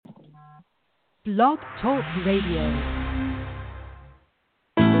Blog Talk Radio.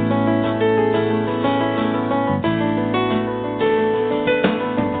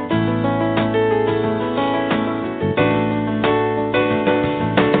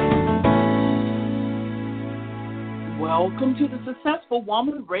 Welcome to the Successful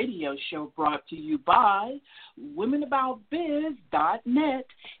Woman Radio Show, brought to you by Women About Biz.net,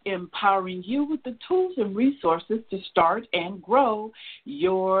 empowering you with the tools and resources to start and grow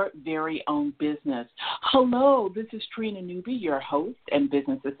your very own business. Hello, this is Trina Newby, your host and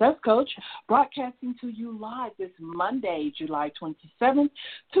business success coach, broadcasting to you live this Monday, July 27th,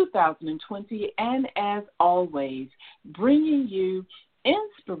 2020, and as always, bringing you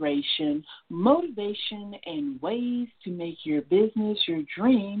inspiration, motivation, and ways to make your business, your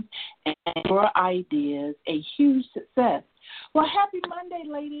dreams, and your ideas a huge success. Well, happy Monday,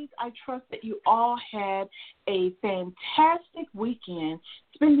 ladies. I trust that you all had a fantastic weekend,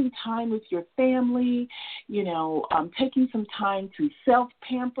 spending time with your family, taking some time to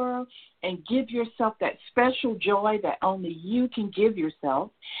self-pamper and give yourself that special joy that only you can give yourself,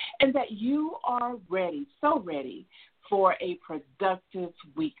 and that you are ready, so ready, for a productive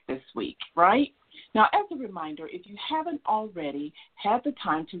week this week, right? Now, as a reminder, if you haven't already had the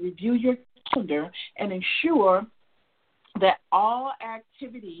time to review your calendar and ensure that all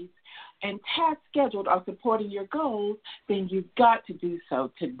activities and tasks scheduled are supporting your goals, then you've got to do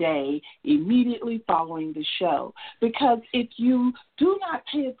so today, immediately following the show. Because if you do not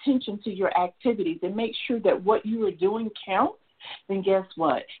pay attention to your activities and make sure that what you are doing counts, then guess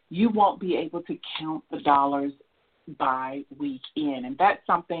what? You won't be able to count the dollars by weekend, and that's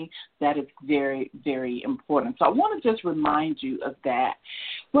something that is very, very important. So I want to just remind you of that.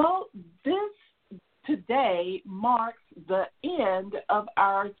 Well, today marks the end of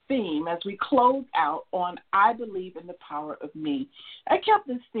our theme as we close out on I Believe in the Power of Me. I kept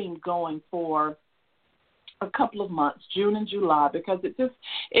this theme going for a couple of months, June and July, because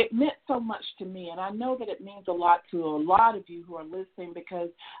it meant so much to me, and I know that it means a lot to a lot of you who are listening, because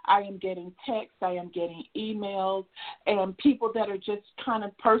I am getting texts, I am getting emails, and people that are just kind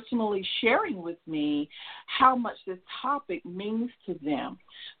of personally sharing with me how much this topic means to them.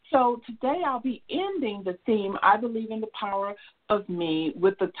 So today I'll be ending the theme, I Believe in the Power of Me,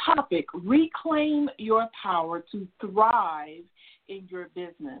 with the topic, Reclaim Your Power to Thrive in Your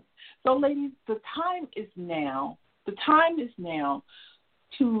Business. So, ladies, the time is now. The time is now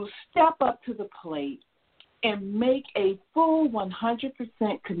to step up to the plate and make a full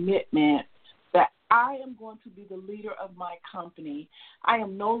 100% commitment that I am going to be the leader of my company. I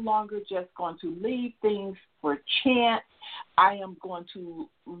am no longer just going to leave things for chance. I am going to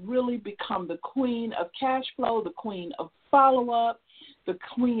really become the queen of cash flow, the queen of follow-up, the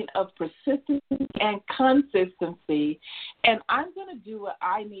queen of persistence and consistency, and I'm going to do what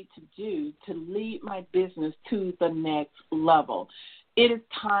I need to do to lead my business to the next level. It is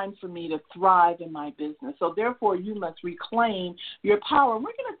time for me to thrive in my business. So therefore, you must reclaim your power. And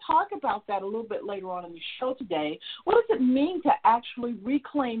we're going to talk about that a little bit later on in the show today. What does it mean to actually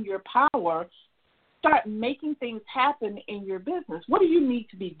reclaim your power? Start making things happen in your business. What do you need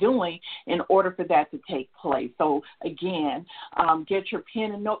to be doing in order for that to take place? So, again, get your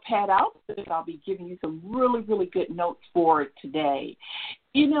pen and notepad out, because I'll be giving you some really, really good notes for today.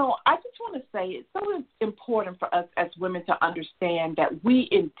 I just want to say it's so important for us as women to understand that we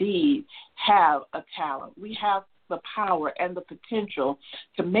indeed have a talent. We have the power and the potential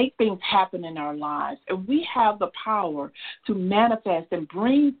to make things happen in our lives. And we have the power to manifest and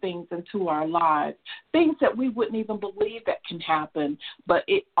bring things into our lives, things that we wouldn't even believe that can happen, but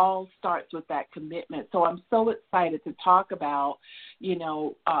it all starts with that commitment. So I'm so excited to talk about,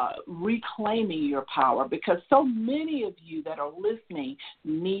 reclaiming your power, because so many of you that are listening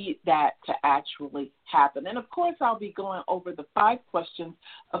need that to actually happen. And of course, I'll be going over the 5 questions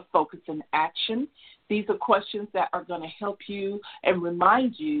of focus and action. These are questions that are going to help you and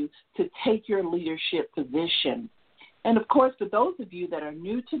remind you to take your leadership position. And, of course, for those of you that are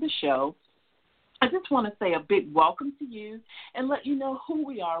new to the show, I just want to say a big welcome to you and let you know who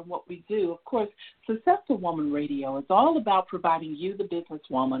we are and what we do. Of course, Successful Woman Radio is all about providing you, the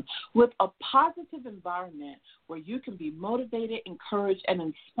businesswoman, with a positive environment where you can be motivated, encouraged, and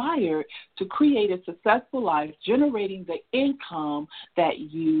inspired to create a successful life, generating the income that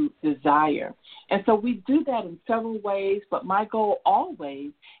you desire. And so we do that in several ways, but my goal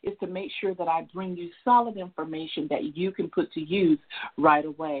always is to make sure that I bring you solid information that you can put to use right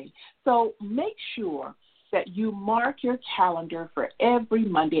away. So make sure that you mark your calendar for every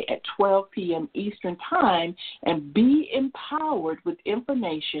Monday at 12 p.m. Eastern Time and be empowered with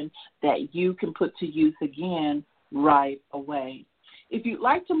information that you can put to use again right away. If you'd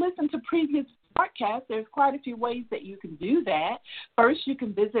like to listen to previous broadcast, there's quite a few ways that you can do that. First, you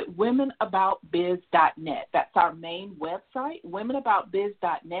can visit womenaboutbiz.net. That's our main website,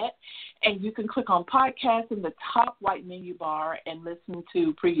 womenaboutbiz.net, and you can click on podcast in the top right menu bar and listen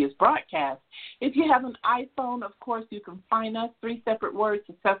to previous broadcasts. If you have an iPhone, of course, you can find us, 3 separate words,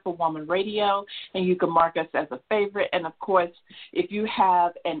 Successful Woman Radio, and you can mark us as a favorite. And, of course, if you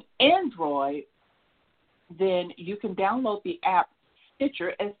have an Android, then you can download the app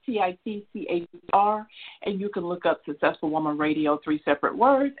Stitcher, Stitcher, and you can look up Successful Woman Radio, 3 separate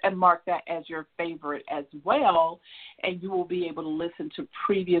words, and mark that as your favorite as well, and you will be able to listen to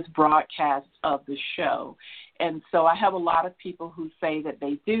previous broadcasts of the show. And so I have a lot of people who say that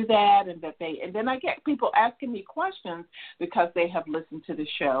they do that, and then I get people asking me questions because they have listened to the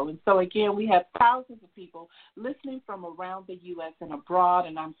show. And so, again, we have thousands of people listening from around the U.S. and abroad,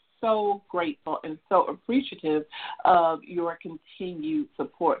 and I'm so grateful and so appreciative of your continued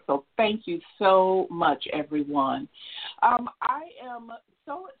support. So thank you so much, everyone. I am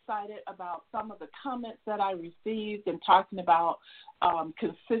so excited about some of the comments that I received and talking about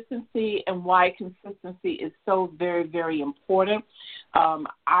consistency and why consistency is so very, very important.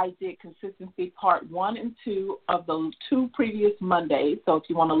 I did consistency part 1 and 2 of the 2 previous Mondays. So if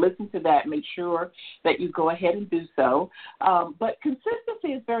you want to listen to that, make sure that you go ahead and do so. But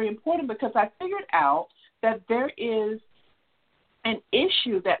consistency is very important because I figured out that there is an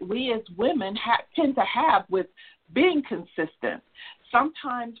issue that we as women tend to have with being consistent.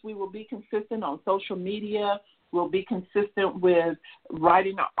 Sometimes we will be consistent on social media. We'll be consistent with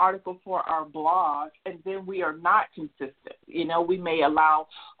writing an article for our blog, and then we are not consistent. You know, we may allow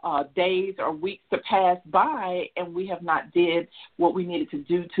days or weeks to pass by, and we have not did what we needed to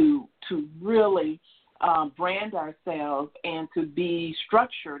do to really brand ourselves and to be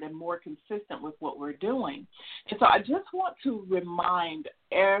structured and more consistent with what we're doing. And so I just want to remind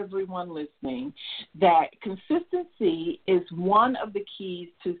everyone listening that consistency is one of the keys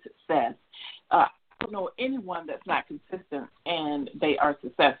to success. I don't know anyone that's not consistent and they are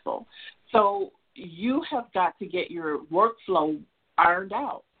successful. So you have got to get your workflow ironed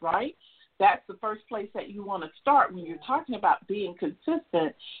out, right? That's the first place that you want to start when you're talking about being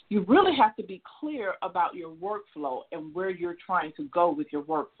consistent. You really have to be clear about your workflow and where you're trying to go with your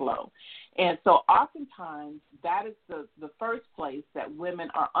workflow. And so oftentimes that is the first place that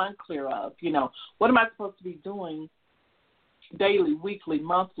women are unclear of. You know, what am I supposed to be doing daily, weekly,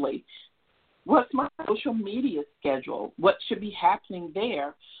 monthly? What's my social media schedule? What should be happening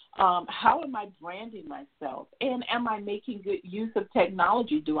there? How am I branding myself? And am I making good use of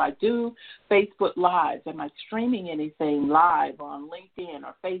technology? Do I do Facebook Lives? Am I streaming anything live on LinkedIn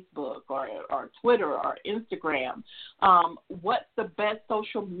or Facebook or Twitter or Instagram? What's the best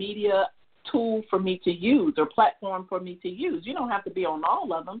social media tool for me to use or platform for me to use? You don't have to be on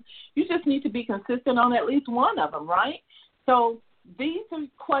all of them. You just need to be consistent on at least one of them, right? So these are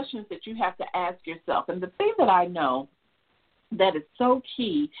questions that you have to ask yourself. And the thing that I know that is so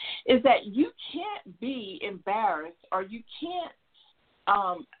key is that you can't be embarrassed or you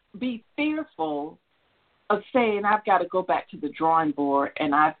can't be fearful of saying, I've got to go back to the drawing board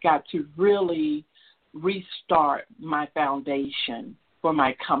and I've got to really restart my foundation for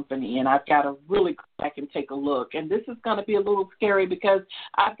my company, and I've got to really go back and take a look. And this is going to be a little scary because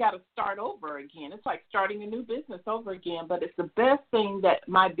I've got to start over again. It's like starting a new business over again, but it's the best thing that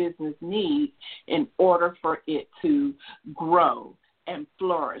my business needs in order for it to grow and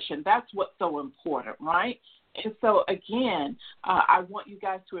flourish. And that's what's so important, right? And so, again, I want you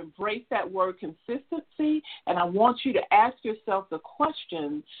guys to embrace that word consistency, and I want you to ask yourself the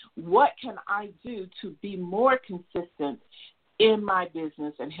question, what can I do to be more consistent in my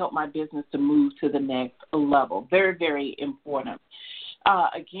business and help my business to move to the next level? Very, very important.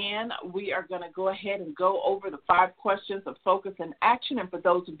 Again, we are going to go ahead and go over the 5 questions of focus and action. And for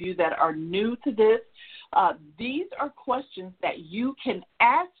those of you that are new to this, these are questions that you can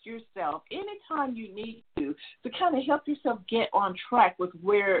ask yourself anytime you need to kind of help yourself get on track with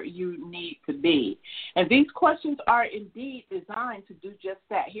where you need to be. And these questions are indeed designed to do just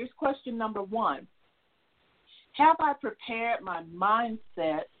that. Here's question number 1. Have I prepared my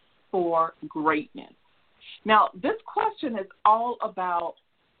mindset for greatness? Now, this question is all about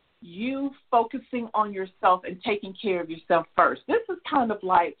you focusing on yourself and taking care of yourself first. This is kind of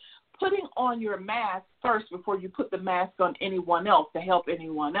like putting on your mask first before you put the mask on anyone else to help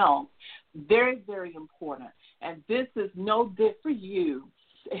anyone else. Very, very important. And this is no different for you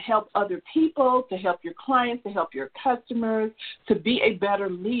help other people, to help your clients, to help your customers, to be a better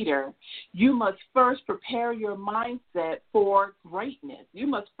leader, you must first prepare your mindset for greatness. You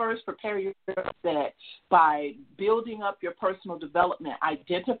must first prepare your mindset by building up your personal development,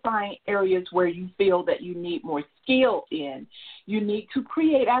 identifying areas where you feel that you need more skill in. You need to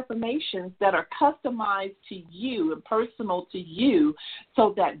create affirmations that are customized to you and personal to you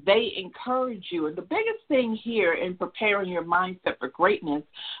so that they encourage you. And the biggest thing here in preparing your mindset for greatness,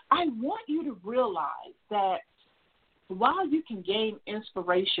 I want you to realize that while you can gain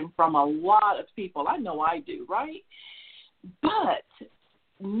inspiration from a lot of people, I know I do, right? But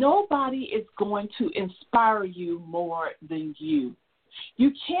nobody is going to inspire you more than you.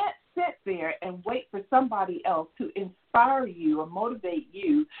 You can't sit there and wait for somebody else to inspire you or motivate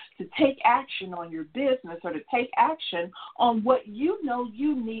you to take action on your business or to take action on what you know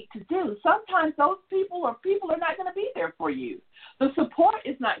you need to do. Sometimes those people are not going to be there for you. The support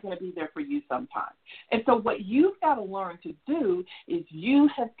is not going to be there for you sometimes. And so what you've got to learn to do is you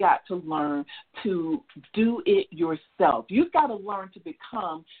have got to learn to do it yourself. You've got to learn to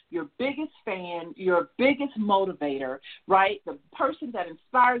become your biggest fan, your biggest motivator, right? The person that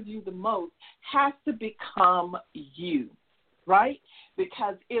inspires you the most has to become you, right?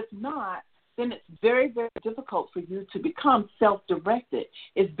 Because if not, then it's very, very difficult for you to become self-directed.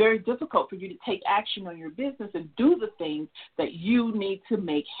 It's very difficult for you to take action on your business and do the things that you need to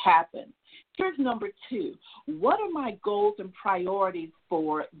make happen. Here's number 2. What are my goals and priorities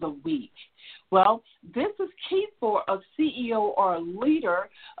for the week? Well, this is key for a CEO or a leader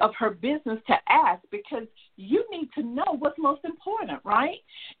of her business to ask, because you need to know what's most important, right?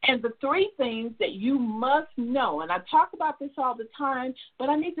 And the 3 things that you must know, and I talk about this all the time, but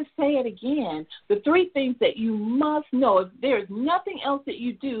I need to say it again. The 3 things that you must know, if there's nothing else that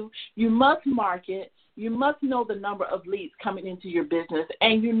you do, you must market. You must know the number of leads coming into your business,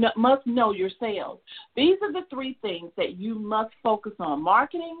 and you must know your sales. These are the 3 things that you must focus on: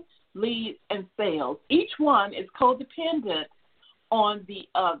 marketing, leads, and sales. Each one is codependent on the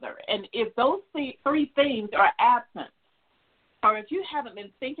other. And if those 3 things are absent, or if you haven't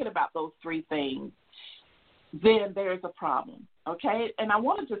been thinking about those 3 things, then there's a problem, okay? And I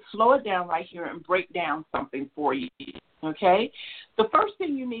want to just slow it down right here and break down something for you, okay? The first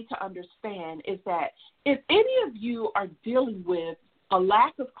thing you need to understand is that if any of you are dealing with a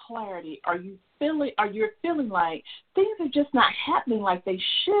lack of clarity, or you're feeling like things are just not happening like they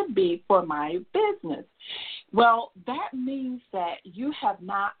should be for my business, well, that means that you have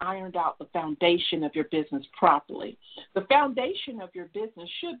not ironed out the foundation of your business properly. The foundation of your business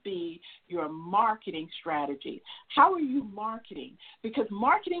should be your marketing strategy. How are you marketing? Because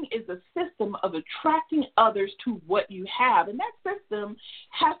marketing is a system of attracting others to what you have, and that system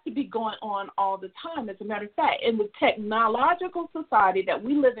has to be going on all the time. As a matter of fact, in the technological society that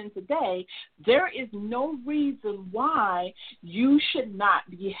we live in today, there is no reason why you should not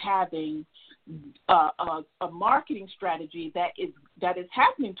be having a marketing strategy that is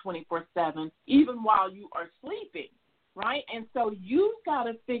happening 24/7, even while you are sleeping, right? And so you've got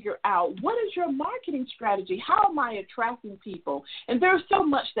to figure out, what is your marketing strategy? How am I attracting people? And there's so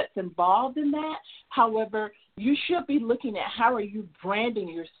much that's involved in that. However, you should be looking at how are you branding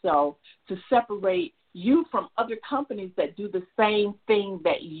yourself to separate you from other companies that do the same thing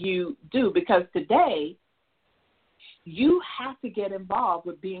that you do, because today you have to get involved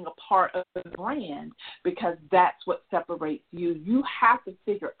with being a part of the brand, because that's what separates you. You have to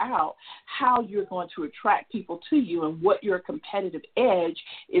figure out how you're going to attract people to you and what your competitive edge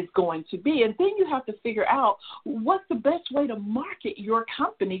is going to be. And then you have to figure out what's the best way to market your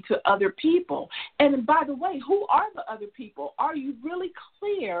company to other people. And by the way, who are the other people? Are you really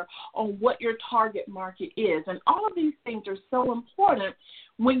clear on what your target market is? And all of these things are so important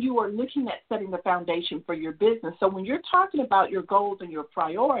when you are looking at setting the foundation for your business. So when you're talking about your goals and your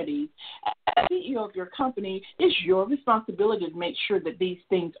priorities, as CEO of your company, it's your responsibility to make sure that these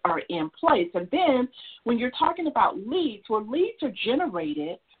things are in place. And then when you're talking about leads, well, leads are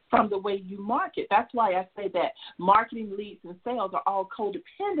generated from the way you market. That's why I say that marketing, leads, and sales are all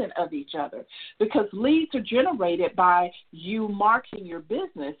codependent of each other, because leads are generated by you marketing your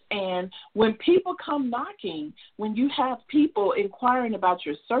business. And when people come knocking, when you have people inquiring about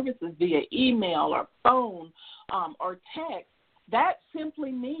your services via email or phone or text, that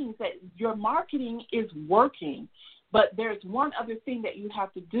simply means that your marketing is working. But there's one other thing that you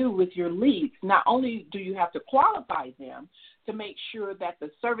have to do with your leads. Not only do you have to qualify them to make sure that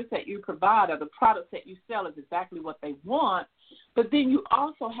the service that you provide or the products that you sell is exactly what they want, but then you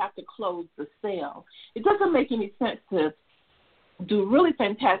also have to close the sale. It doesn't make any sense to do really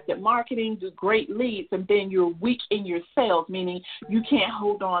fantastic marketing, do great leads, and then you're weak in your sales, meaning you can't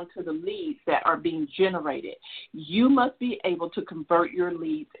hold on to the leads that are being generated. You must be able to convert your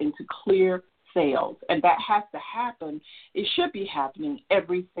leads into clear sales, and that has to happen. It should be happening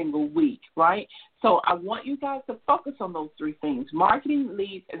every single week, right? So I want you guys to focus on those three things: marketing,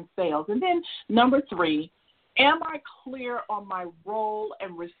 leads, and sales. And then number 3, am I clear on my role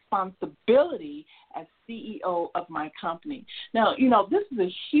and responsibility as CEO of my company? Now, this is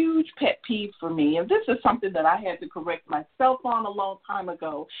a huge pet peeve for me, and this is something that I had to correct myself on a long time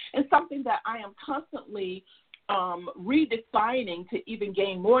ago, and something that I am constantly redefining to even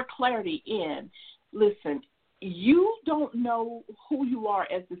gain more clarity in. Listen, you don't know who you are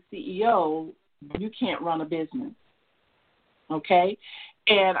as the CEO, you can't run a business, okay?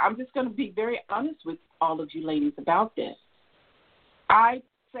 And I'm just going to be very honest with all of you ladies about this. I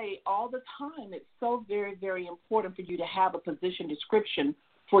say all the time it's so very, very important for you to have a position description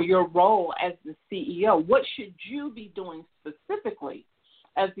for your role as the CEO. What should you be doing specifically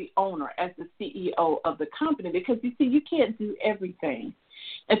as the owner, as the CEO of the company? Because, you see, you can't do everything.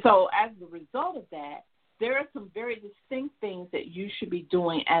 And so as a result of that, there are some very distinct things that you should be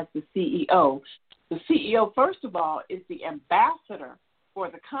doing as the CEO. The CEO, first of all, is the ambassador for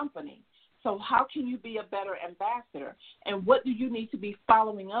the company. So how can you be a better ambassador? And what do you need to be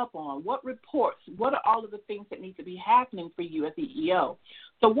following up on? What reports? What are all of the things that need to be happening for you as CEO?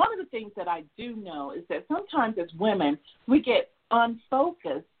 So one of the things that I do know is that sometimes as women, we get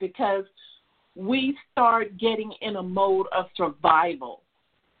unfocused because we start getting in a mode of survival.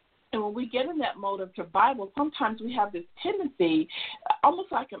 And when we get in that mode of survival, sometimes we have this tendency,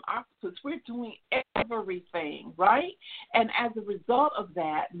 almost like an octopus, we're doing everything, right? And as a result of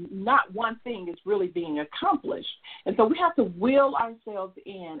that, not one thing is really being accomplished. And so we have to wheel ourselves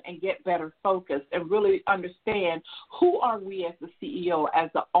in and get better focused and really understand who are we as the CEO, as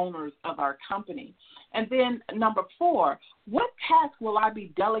the owners of our company. And then number 4, what task will I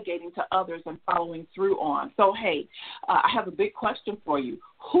be delegating to others and following through on? So, hey, I have a big question for you.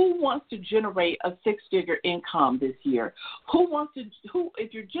 Who wants to generate a 6-figure income this year?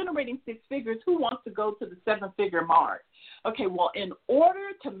 If you're generating 6 figures, who wants to go to the 7-figure mark? Okay, well, in order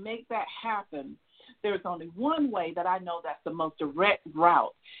to make that happen, there's only one way that I know that's the most direct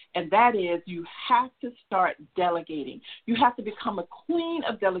route, and that is you have to start delegating. You have to become a queen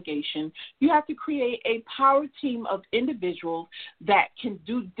of delegation. You have to create a power team of individuals that can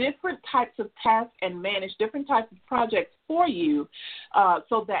do different types of tasks and manage different types of projects for you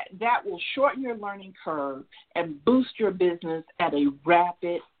so that will shorten your learning curve and boost your business at a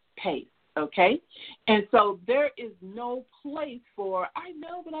rapid pace. Okay? And so there is no place for, I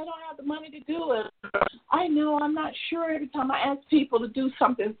know, but I don't have the money to do it. I know, I'm not sure. Every time I ask people to do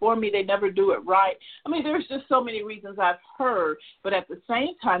something for me, they never do it right. I mean, there's just so many reasons I've heard. But at the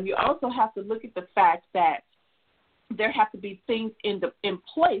same time, you also have to look at the fact that there have to be things in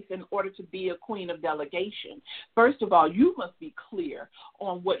place in order to be a queen of delegation. First of all, you must be clear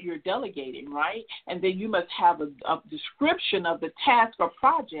on what you're delegating, right? And then you must have a description of the task or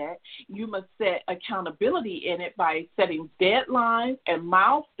project. You must set accountability in it by setting deadlines and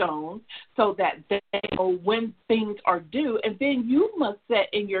milestones so that they know when things are due. And then you must set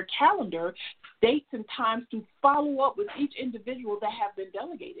in your calendar dates and times to follow up with each individual that have been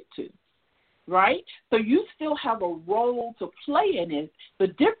delegated to. Right? So you still have a role to play in it. The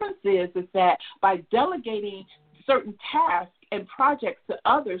difference is that by delegating certain tasks and projects to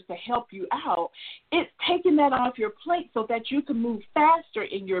others to help you out, it's taking that off your plate so that you can move faster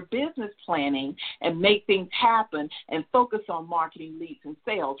in your business planning and make things happen and focus on marketing, leads, and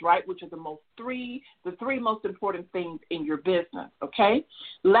sales, right, which are the three most important things in your business, okay?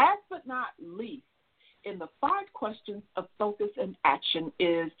 Last but not least, in the 5 questions of focus and action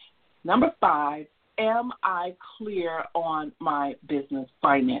is number 5, am I clear on my business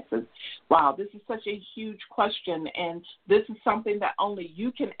finances? Wow, this is such a huge question, and this is something that only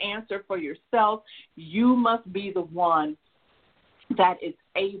you can answer for yourself. You must be the one that is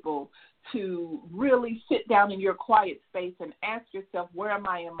able to really sit down in your quiet space and ask yourself, where am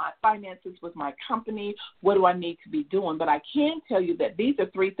I in my finances with my company? What do I need to be doing? But I can tell you that these are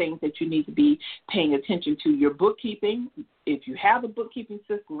 3 things that you need to be paying attention to. Your bookkeeping. If you have a bookkeeping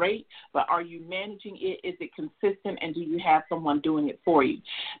system, great, but are you managing it? Is it consistent, and do you have someone doing it for you?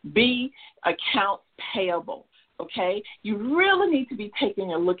 B, accounts payable. Okay, you really need to be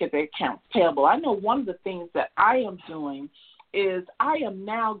taking a look at the accounts payable. I know one of the things that I am doing is I am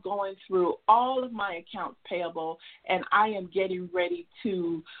now going through all of my accounts payable, and I am getting ready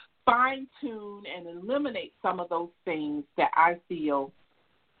to fine-tune and eliminate some of those things that I feel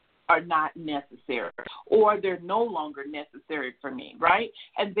are not necessary, or they're no longer necessary for me, right?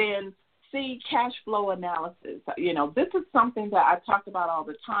 And then C, cash flow analysis. This is something that I talk about all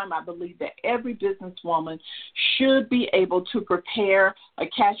the time. I believe that every businesswoman should be able to prepare a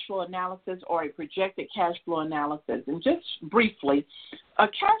cash flow analysis or a projected cash flow analysis. And just briefly, a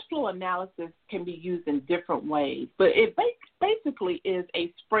cash flow analysis can be used in different ways, but it basically is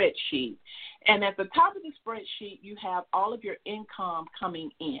a spreadsheet. And at the top of the spreadsheet, you have all of your income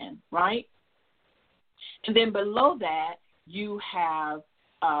coming in, right? And then below that, you have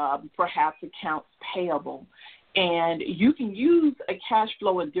perhaps accounts payable. And you can use a cash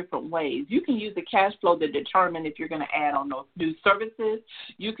flow in different ways. You can use the cash flow to determine if you're going to add on those new services.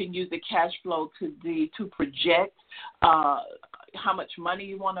 You can use the cash flow to project how much money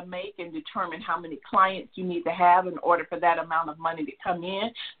you want to make and determine how many clients you need to have in order for that amount of money to come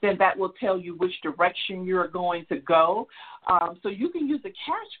in. Then that will tell you which direction you're going to go. So you can use the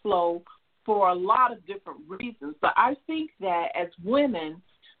cash flow for a lot of different reasons. But I think that as women,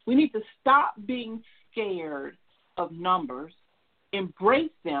 we need to stop being scared of numbers,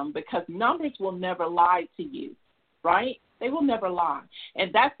 embrace them, because numbers will never lie to you, right? They will never lie.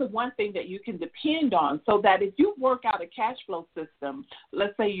 And that's the one thing that you can depend on, so that if you work out a cash flow system,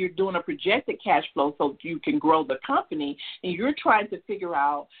 let's say you're doing a projected cash flow so you can grow the company, and you're trying to figure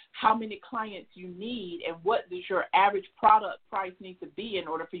out how many clients you need and what does your average product price need to be in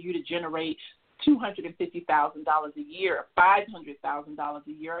order for you to generate $250,000 a year, $500,000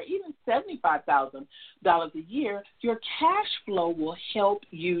 a year, or even $75,000 a year, your cash flow will help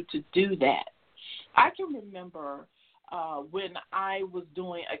you to do that. I can remember when I was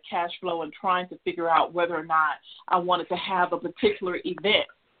doing a cash flow and trying to figure out whether or not I wanted to have a particular event.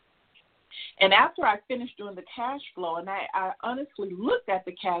 And after I finished doing the cash flow and I honestly looked at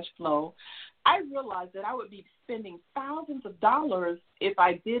the cash flow, I realized that I would be spending thousands of dollars if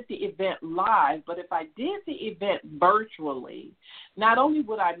I did the event live. But if I did the event virtually, not only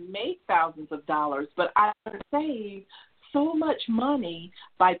would I make thousands of dollars, but I would save so much money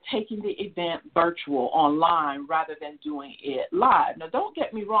by taking the event virtual online rather than doing it live. Now, don't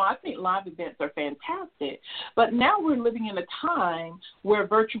get me wrong. I think live events are fantastic, but now we're living in a time where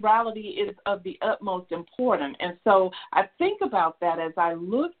virtuality is of the utmost importance. And so I think about that as I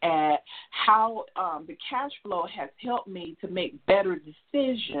look at how the cash flow has helped me to make better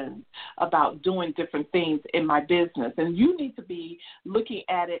decisions about doing different things in my business. And you need to be looking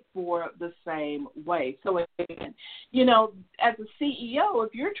at it for the same way. So, again, as a CEO,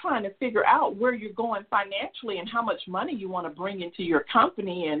 if you're trying to figure out where you're going financially and how much money you want to bring into your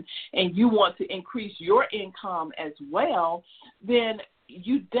company and you want to increase your income as well, then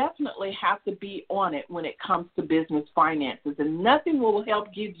you definitely have to be on it when it comes to business finances. And nothing will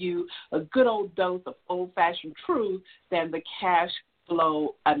help give you a good old dose of old-fashioned truth than the cash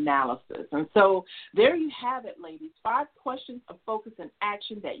flow analysis. And so there you have it, ladies. 5 questions of focus and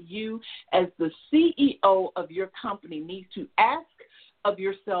action that you, as the CEO of your company, need to ask of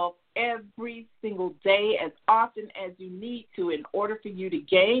yourself every single day, as often as you need to, in order for you to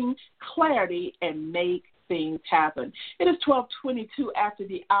gain clarity and make things happen. It is 12:22 after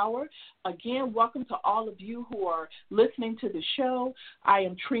the hour. Again, welcome to all of you who are listening to the show. I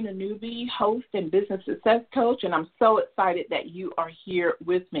am Trina Newby, host and business success coach, and I'm so excited that you are here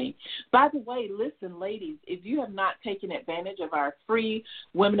with me. By the way, listen, ladies, if you have not taken advantage of our free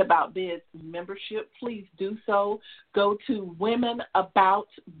Women About Biz membership, please do so. Go to Women About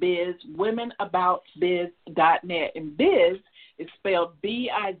Biz, womenaboutbiz.net, and biz is spelled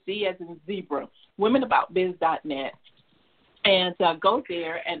B-I-Z as in zebra, womenaboutbiz.net. And go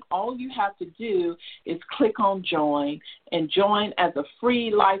there, and all you have to do is click on join, and join as a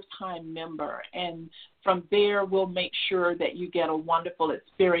free lifetime member. And from there, we'll make sure that you get a wonderful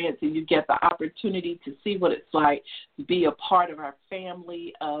experience and you get the opportunity to see what it's like to be a part of our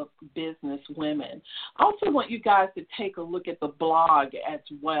family of business women. I also want you guys to take a look at the blog as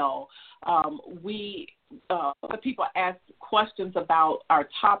well. People asked questions about our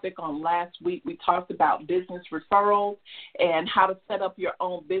topic on last week. We talked about business referrals and how to set up your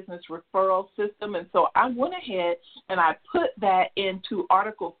own business referral system. And so I went ahead and I put that into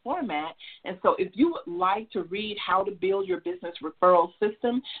article format. And so if you would like to read how to build your business referral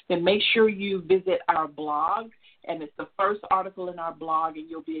system, then make sure you visit our blog. And it's the first article in our blog, and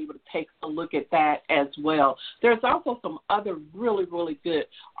you'll be able to take a look at that as well. There's also some other really, really good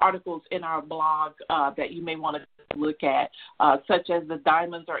articles in our blog that you may want to to look at, such as the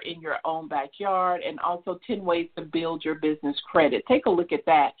diamonds are in your own backyard, and also 10 ways to build your business credit. Take a look at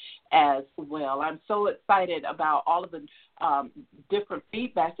that as well. I'm so excited about all of the different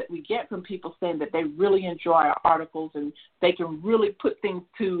feedbacks that we get from people saying that they really enjoy our articles and they can really put things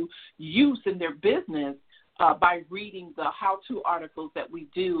to use in their business by reading the how-to articles that we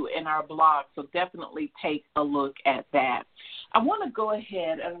do in our blog. So definitely take a look at that. I want to go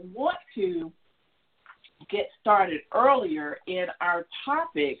ahead and want to get started earlier in our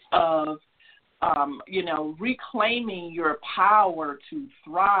topic of, reclaiming your power to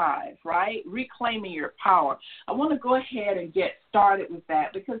thrive, right? Reclaiming your power. I want to go ahead and get started with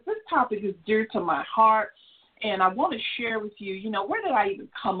that because this topic is dear to my heart. And I want to share with you, where did I even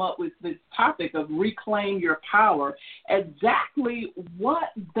come up with this topic of reclaim your power? Exactly what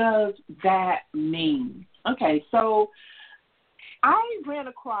does that mean? Okay, so I ran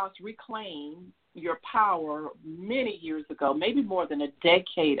across reclaim your power many years ago, maybe more than a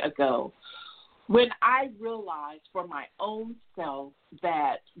decade ago, when I realized for my own self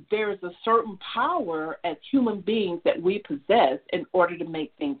that there is a certain power as human beings that we possess in order to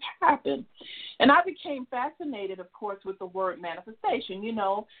make things happen. And I became fascinated, of course, with the word manifestation.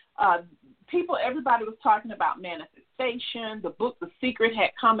 Everybody was talking about manifestation. The book The Secret had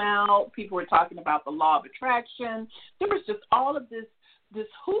come out. People were talking about the law of attraction. There was just all of this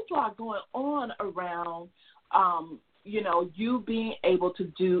hoopla going on around you being able to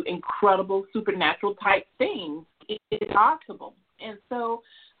do incredible supernatural type things. It's possible. And so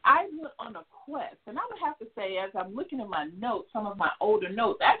I went on a quest. And I would have to say, as I'm looking at my notes, some of my older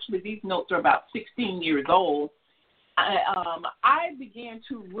notes, actually these notes are about 16 years old, I began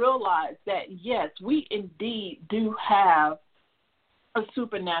to realize that, yes, we indeed do have a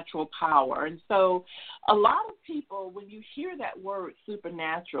supernatural power. And so a lot of people, when you hear that word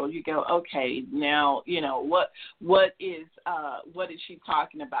supernatural, you go, okay, now, what is she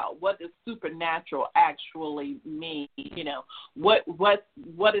talking about? What does supernatural actually mean? What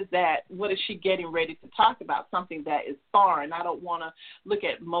is that? What is she getting ready to talk about? Something that is foreign. I don't want to look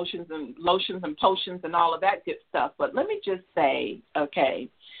at motions and lotions and potions and all of that good stuff. But let me just say, okay,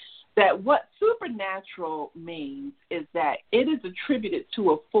 that what supernatural means is that it is attributed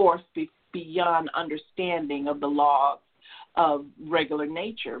to a force beyond understanding of the laws of regular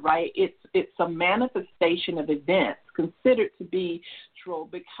nature, right? It's a manifestation of events considered to be true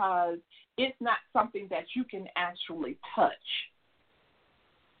because it's not something that you can actually touch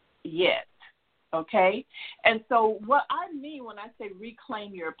yet, okay? And so what I mean when I say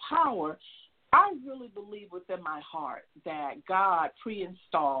reclaim your power, I really believe within my heart that God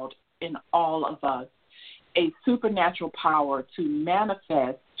pre-installed in all of us a supernatural power to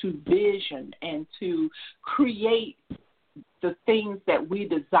manifest, to vision, and to create the things that we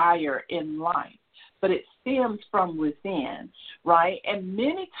desire in life. But it stems from within, right? And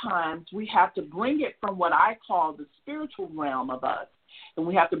many times we have to bring it from what I call the spiritual realm of us. And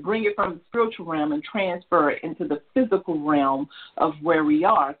we have to bring it from the spiritual realm and transfer it into the physical realm of where we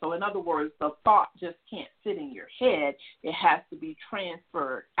are. So in other words, the thought just can't sit in your head. It has to be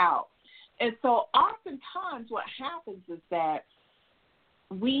transferred out. And so oftentimes what happens is that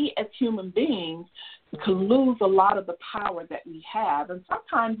we as human beings can lose a lot of the power that we have. And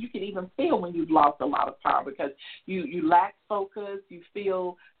sometimes you can even feel when you've lost a lot of power because you lack focus, you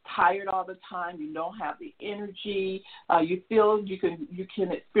feel tired all the time, you don't have the energy, you feel you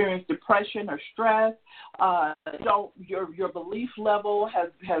can experience depression or stress. Your belief level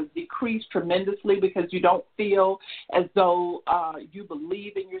has decreased tremendously because you don't feel as though you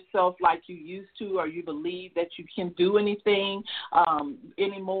believe in yourself like you used to, or you believe that you can do anything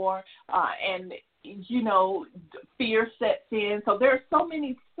anymore. And fear sets in. So there are so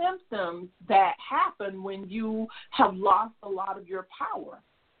many symptoms that happen when you have lost a lot of your power.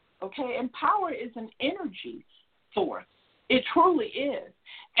 Okay, and power is an energy source. It truly is.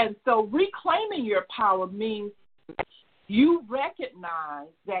 And so reclaiming your power means you recognize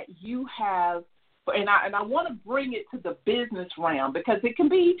that you have, and I want to bring it to the business realm because it can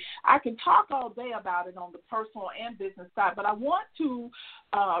be, I can talk all day about it on the personal and business side, but I want to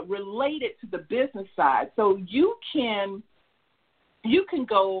relate it to the business side. So you can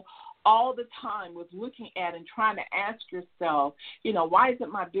go all the time with looking at and trying to ask yourself, why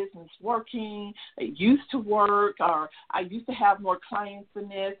isn't my business working? It used to work, or I used to have more clients than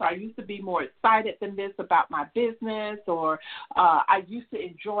this, or I used to be more excited than this about my business, or I used to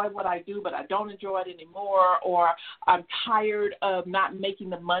enjoy what I do, but I don't enjoy it anymore, or I'm tired of not making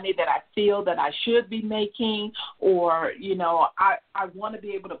the money that I feel that I should be making, or, I want to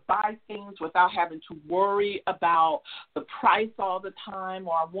be able to buy things without having to worry about the price all the time,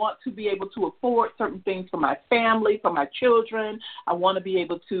 or I want to to be able to afford certain things for my family, for my children. I want to be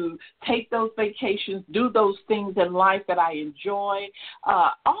able to take those vacations, do those things in life that I enjoy.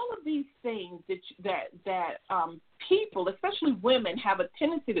 All of these things that people, especially women, have a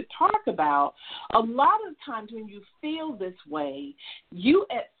tendency to talk about. A lot of times when you feel this way, you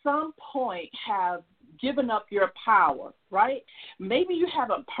at some point have given up your power, right? Maybe you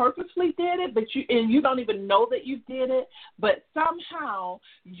haven't purposely did it, but you don't even know that you did it, but somehow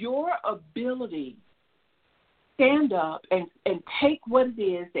your ability to stand up and take what it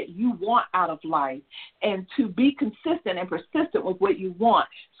is that you want out of life and to be consistent and persistent with what you want,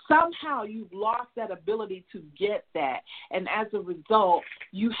 somehow you've lost that ability to get that, and as a result,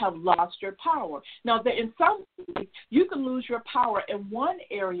 you have lost your power. Now, in some ways, you can lose your power in one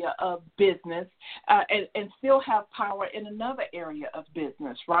area of business and still have power in another area of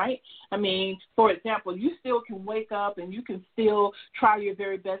business, right? I mean, for example, you still can wake up and you can still try your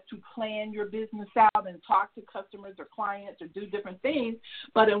very best to plan your business out and talk to customers or clients or do different things,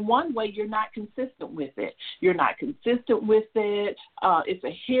 but in one way, you're not consistent with it. You're not consistent with it. It's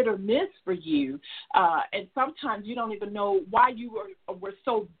a hit or miss for you, and sometimes you don't even know why you were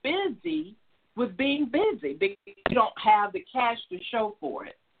so busy with being busy because you don't have the cash to show for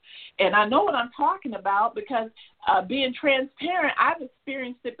it. And I know what I'm talking about because being transparent, I've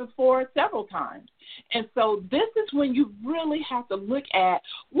experienced it before several times. And so this is when you really have to look at,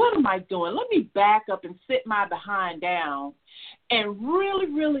 what am I doing? Let me back up and sit my behind down and really,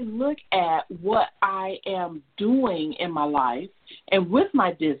 really look at what I am doing in my life and with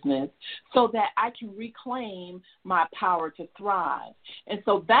my business so that I can reclaim my power to thrive. And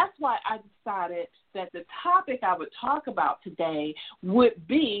so that's why I decided that the topic I would talk about today would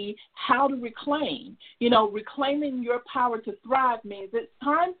be how to reclaim. You know, reclaiming your power to thrive means it's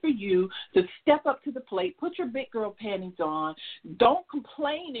time for you to step up to the plate, put your big girl panties on. Don't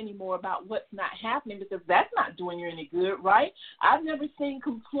complain anymore about what's not happening because that's not doing you any good, right? I've never seen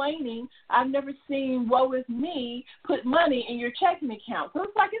complaining. I've never seen woe is me put money in your checking account. So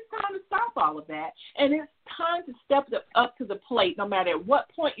it's like it's time to stop all of that. And it's time to step up to the plate no matter at what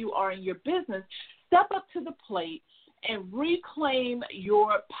point you are in your business. Step up to the plate and reclaim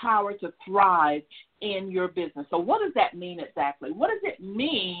your power to thrive in your business. So what does that mean exactly? What does it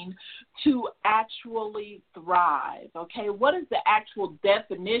mean to actually thrive? Okay, what is the actual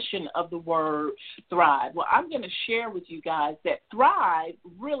definition of the word thrive? Well, I'm going to share with you guys that thrive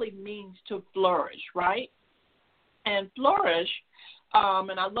really means to flourish, right? And flourish,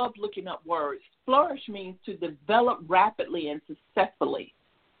 and I love looking up words, flourish means to develop rapidly and successfully.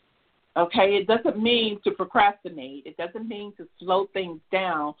 Okay, it doesn't mean to procrastinate. It doesn't mean to slow things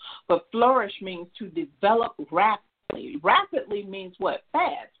down. But flourish means to develop rapidly. Rapidly means what?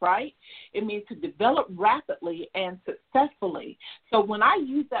 Fast, right? It means to develop rapidly and successfully. So when I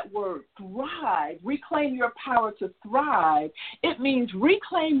use that word thrive, reclaim your power to thrive, it means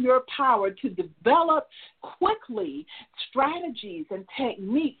reclaim your power to develop quickly strategies and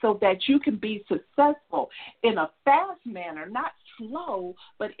techniques so that you can be successful in a fast manner, not slow,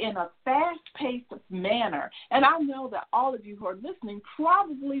 but in a fast-paced manner. And I know that all of you who are listening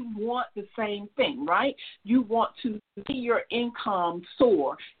probably want the same thing, right? You want to see your income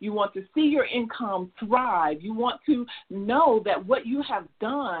soar. You want to see your income thrive. You want to know that what you have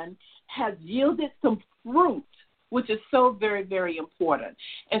done has yielded some fruit, which is so very, very important.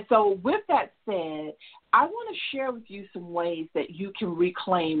 And so with that said, I want to share with you some ways that you can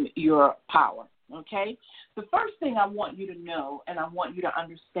reclaim your power. Okay? The first thing I want you to know and I want you to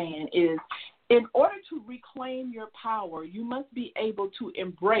understand is in order to reclaim your power, you must be able to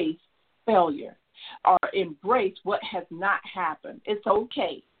embrace failure or embrace what has not happened. It's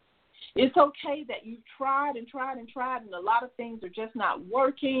okay. It's okay that you've tried and tried and tried and a lot of things are just not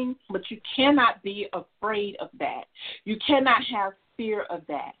working, but you cannot be afraid of that. You cannot have fear of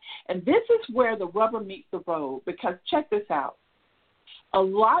that. And this is where the rubber meets the road because check this out. A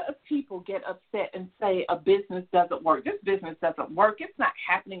lot of people get upset and say a business doesn't work. This business doesn't work. It's not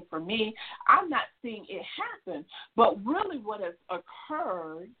happening for me. I'm not seeing it happen. But really what has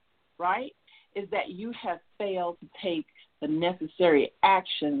occurred, right, is that you have failed to take the necessary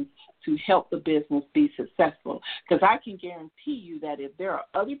actions to help the business be successful. Because I can guarantee you that if there are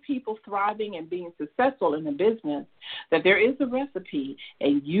other people thriving and being successful in the business, that there is a recipe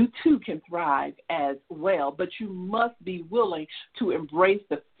and you too can thrive as well. But you must be willing to embrace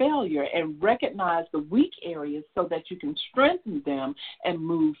the failure and recognize the weak areas so that you can strengthen them and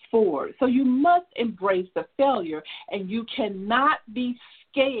move forward. So you must embrace the failure and you cannot be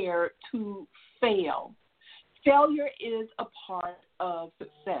scared to fail. Failure is a part of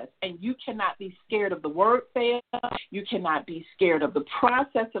success, and you cannot be scared of the word fail. You cannot be scared of the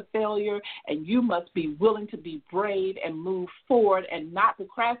process of failure, and you must be willing to be brave and move forward and not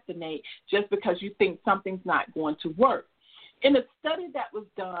procrastinate just because you think something's not going to work. In a study that was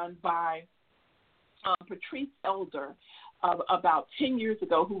done by Patrice Elder about 10 years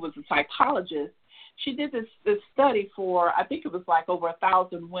ago, who was a psychologist, she did this study for, I think it was like over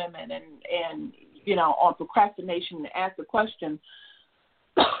 1,000 women, and on procrastination, and asked the question,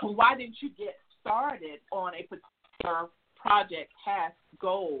 why didn't you get started on a particular project, task,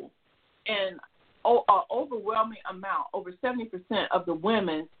 goal? And an overwhelming amount, over 70% of the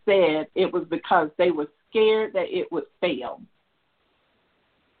women said it was because they were scared that it would fail.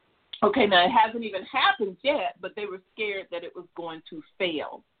 Okay, now it hasn't even happened yet, but they were scared that it was going to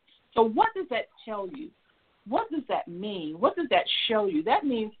fail. So what does that tell you? What does that mean? What does that show you? That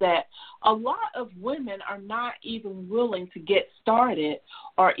means that a lot of women are not even willing to get started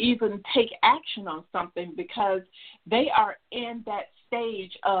or even take action on something because they are in that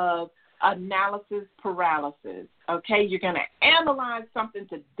stage of analysis paralysis, okay? You're going to analyze something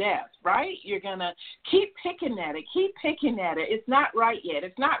to death, right? You're going to keep picking at it. It's not right yet.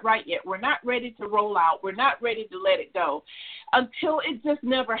 We're not ready to roll out. We're not ready to let it go until it just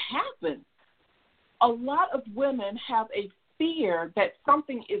never happens. A lot of women have a fear that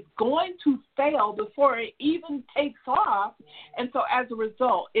something is going to fail before it even takes off, and so as a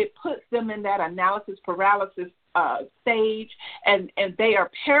result, it puts them in that analysis paralysis stage, and they are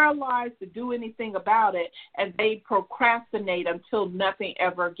paralyzed to do anything about it, and they procrastinate until nothing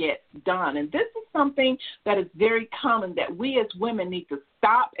ever gets done. And this is something that is very common that we as women need to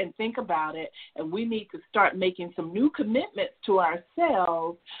stop and think about it, and we need to start making some new commitments to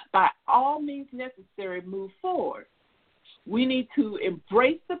ourselves. By all means necessary, move forward. We need to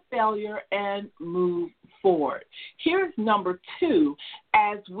embrace the failure and move forward. Here's number 2,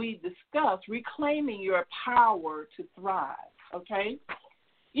 as we discuss reclaiming your power to thrive, okay?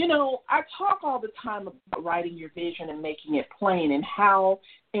 I talk all the time about writing your vision and making it plain and how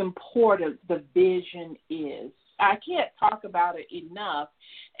important the vision is. I can't talk about it enough,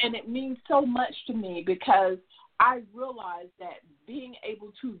 and it means so much to me because I realize that being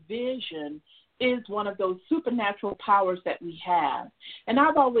able to vision is one of those supernatural powers that we have. And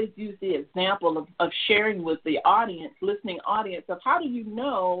I've always used the example of sharing with the audience, listening audience, of how do you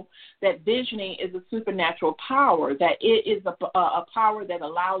know that visioning is a supernatural power, that it is a power that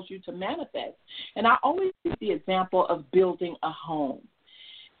allows you to manifest. And I always use the example of building a home.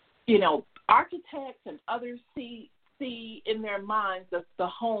 Architects and others see in their minds the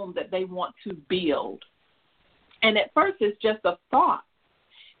home that they want to build. And at first it's just a thought.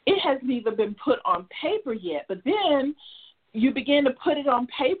 It hasn't even been put on paper yet, but then you begin to put it on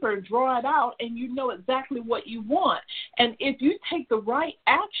paper and draw it out, and you know exactly what you want. And if you take the right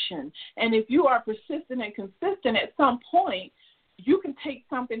action, and if you are persistent and consistent, at some point, you can take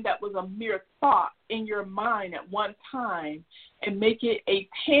something that was a mere thought in your mind at one time and make it a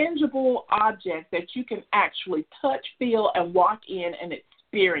tangible object that you can actually touch, feel, and walk in and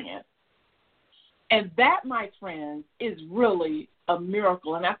experience. And that, my friends, is really a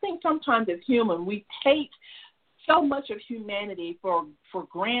miracle. And I think sometimes as human, we take so much of humanity for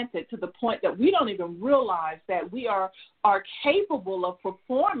granted to the point that we don't even realize that we are capable of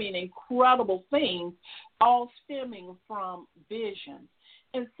performing incredible things, all stemming from vision.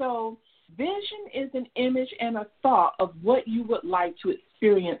 And so vision is an image and a thought of what you would like to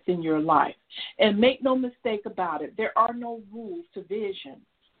experience in your life. And make no mistake about it, there are no rules to vision.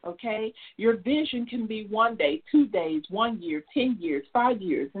 Okay? Your vision can be 1 day, 2 days, 1 year, 10 years, 5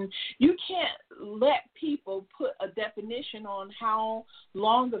 years. And you can't let people put a definition on how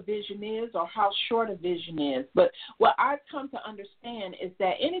long a vision is or how short a vision is. But what I've come to understand is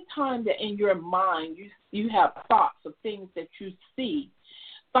that any time that in your mind you have thoughts of things that you see,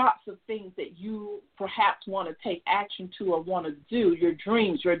 thoughts of things that you perhaps want to take action to or want to do, your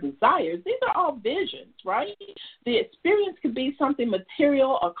dreams, your desires, these are all visions, right? The experience could be something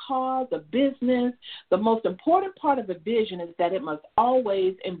material, a cause, a business. The most important part of a vision is that it must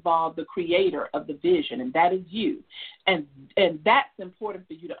always involve the creator of the vision, and that is you. And that's important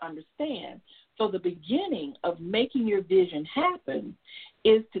for you to understand. So the beginning of making your vision happen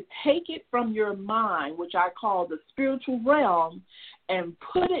is to take it from your mind, which I call the spiritual realm, and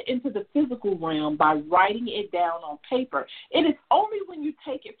put it into the physical realm by writing it down on paper. It is only when you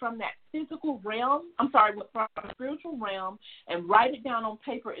take it from that from the spiritual realm and write it down on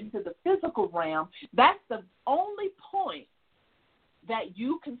paper into the physical realm, that's the only point that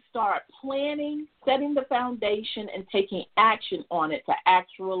you can start planning, setting the foundation, and taking action on it to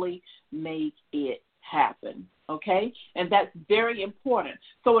actually make it happen, okay? And that's very important.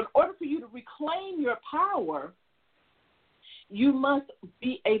 So in order for you to reclaim your power, you must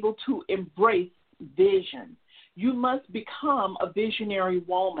be able to embrace vision. You must become a visionary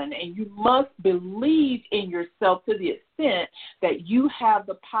woman, and you must believe in yourself to the extent that you have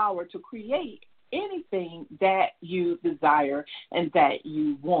the power to create anything that you desire and that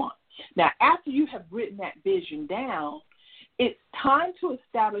you want. Now, after you have written that vision down, it's time to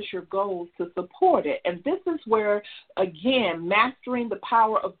establish your goals to support it. And this is where, again, mastering the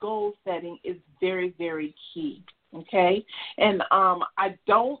power of goal setting is very, very key, okay? And I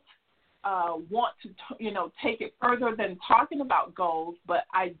don't want to, take it further than talking about goals, but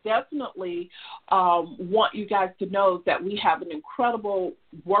I definitely want you guys to know that we have an incredible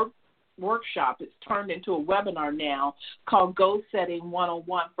workshop. It's turned into a webinar now called Goal Setting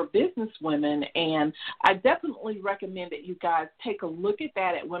 101 for Business Women, and I definitely recommend that you guys take a look at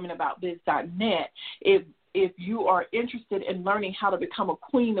that at womenaboutbiz.net if you are interested in learning how to become a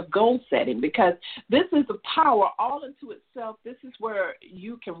queen of goal setting, because this is a power all into itself. This is where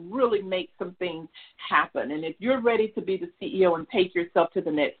you can really make some things happen. And if you're ready to be the CEO and take yourself to the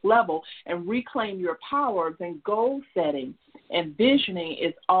next level and reclaim your power, then goal setting and visioning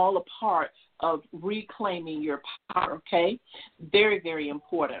is all a part of reclaiming your power, okay? Very, very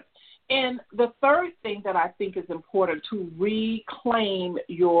important. And the third thing that I think is important to reclaim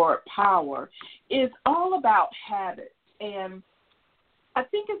your power is all about habits. And I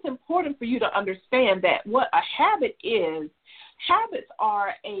think it's important for you to understand that what a habit is, habits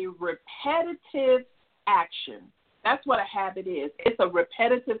are a repetitive action. That's what a habit is. It's a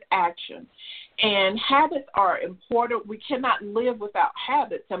repetitive action. And habits are important. We cannot live without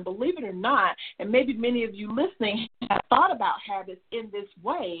habits. And believe it or not, and maybe many of you listening have thought about habits in this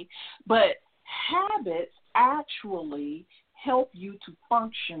way, but habits actually help you to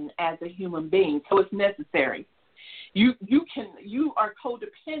function as a human being. So it's necessary. You are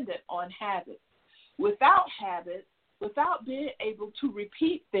codependent on habits. Without habits, without being able to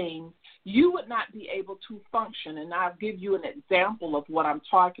repeat things, you would not be able to function. And I'll give you an example of what I'm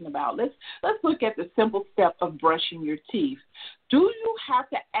talking about. Let's look at the simple step of brushing your teeth. Do you have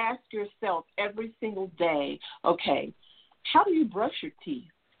to ask yourself every single day, okay, how do you brush your teeth?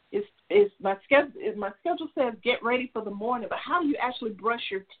 My schedule says get ready for the morning, but how do you actually brush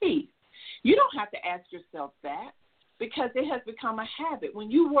your teeth? You don't have to ask yourself that, because it has become a habit. When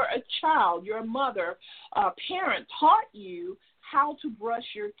you were a child, your mother, parent taught you how to brush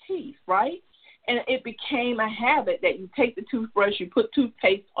your teeth, right? And it became a habit that you take the toothbrush, you put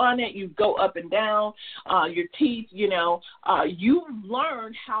toothpaste on it, you go up and down your teeth, you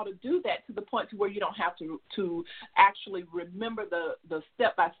learn how to do that to the point to where you don't have to actually remember the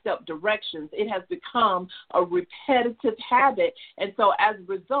step-by-step directions. It has become a repetitive habit, and so as a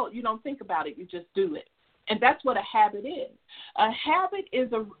result, you don't think about it, you just do it. And that's what a habit is. A habit is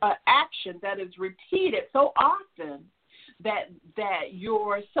an action that is repeated so often that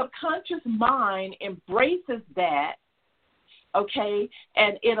your subconscious mind embraces that, okay,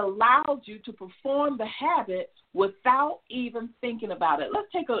 and it allows you to perform the habit without even thinking about it.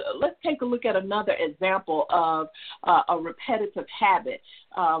 Let's take a look at another example of a repetitive habit,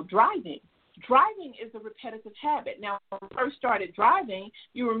 driving. Driving is a repetitive habit. Now, when I first started driving,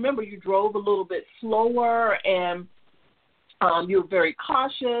 you remember you drove a little bit slower and you were very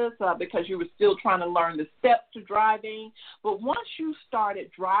cautious because you were still trying to learn the steps to driving. But once you started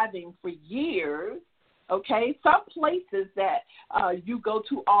driving for years, okay, some places that you go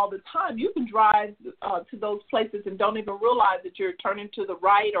to all the time, you can drive to those places and don't even realize that you're turning to the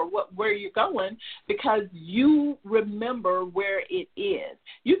right or where you're going because you remember where it is.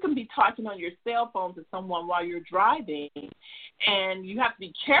 You can be talking on your cell phone to someone while you're driving, and you have to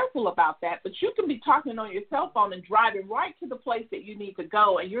be careful about that, but you can be talking on your cell phone and driving right to the place that you need to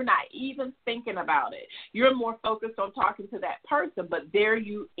go, and you're not even thinking about it. You're more focused on talking to that person, but there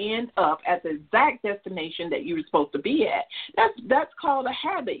you end up at the exact destination that you were supposed to be at. That's called a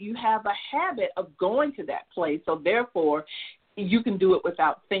habit. You have a habit of going to that place, so therefore you can do it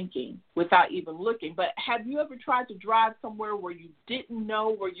without thinking, without even looking. But have you ever tried to drive somewhere where you didn't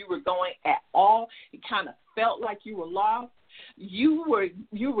know where you were going at all? It kind of felt like you were lost. You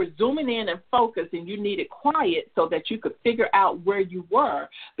were zooming in and focused, and you needed quiet so that you could figure out where you were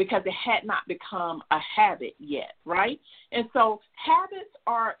because it had not become a habit yet, right? And so habits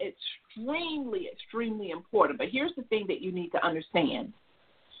are extremely, extremely important. But here's the thing that you need to understand.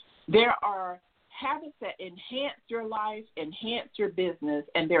 There are habits that enhance your life, enhance your business,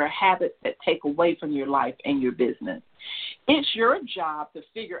 and there are habits that take away from your life and your business. It's your job to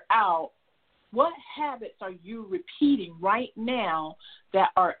figure out What habits are you repeating right now that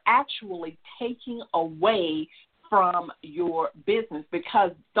are actually taking away from your business?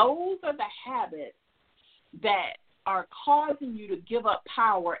 Because those are the habits that are causing you to give up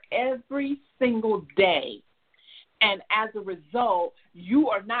power every single day. And as a result, you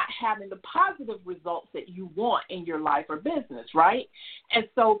are not having the positive results that you want in your life or business, right? And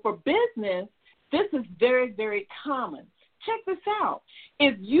so for business, this is very, very common. Check this out.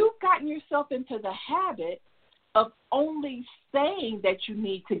 If you've gotten yourself into the habit of only saying that you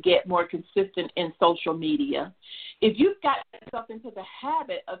need to get more consistent in social media, if you've gotten yourself into the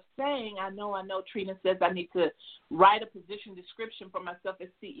habit of saying, I know, Trina says I need to write a position description for myself as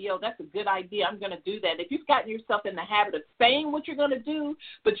CEO, that's a good idea, I'm going to do that. If you've gotten yourself in the habit of saying what you're going to do,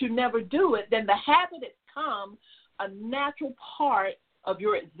 but you never do it, then the habit has become a natural part of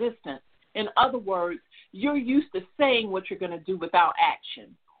your existence. In other words, you're used to saying what you're going to do without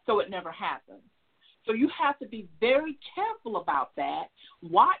action, so it never happens. So you have to be very careful about that.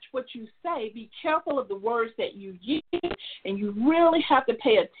 Watch what you say. Be careful of the words that you use, and you really have to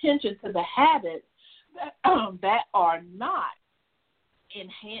pay attention to the habits that are not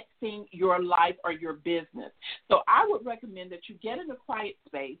enhancing your life or your business. So I would recommend that you get in a quiet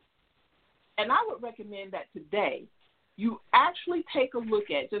space, and I would recommend that today you actually take a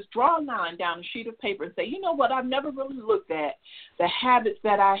look at, just draw a line down a sheet of paper and say, you know what, I've never really looked at the habits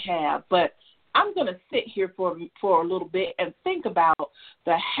that I have, but I'm going to sit here for a little bit and think about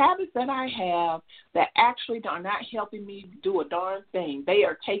the habits that I have that actually are not helping me do a darn thing. They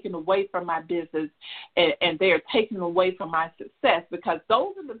are taking away from my business, and they are taking away from my success, because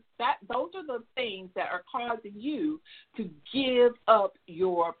those are the things that are causing you to give up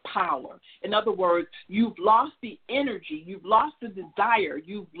your power. In other words, you've lost the energy, you've lost the desire,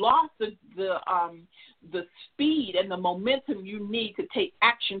 you've lost the speed and the momentum you need to take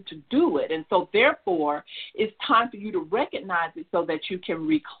action to do it. And so therefore, it's time for you to recognize it so that you can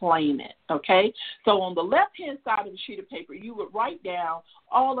reclaim it, okay? So on the left-hand side of the sheet of paper, you would write down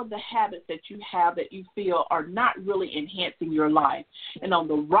all of the habits that you have that you feel are not really enhancing your life. And on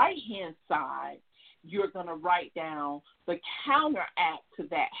the right-hand side, you're going to write down the counteract to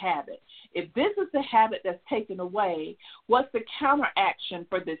that habit. If this is the habit that's taken away, what's the counteraction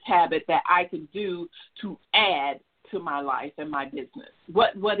for this habit that I can do to add to my life and my business?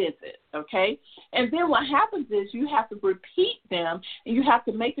 What is it, okay? And then what happens is you have to repeat them, and you have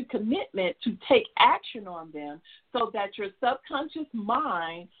to make a commitment to take action on them so that your subconscious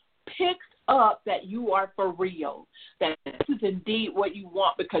mind picks up that you are for real, that this is indeed what you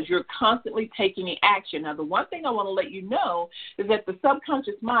want, because you're constantly taking action. Now, the one thing I want to let you know is that the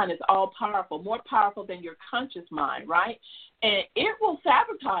subconscious mind is all powerful, more powerful than your conscious mind, right? And it will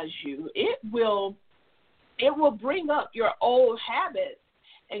sabotage you. It will bring up your old habits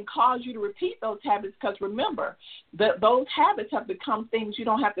and cause you to repeat those habits, because remember, those habits have become things you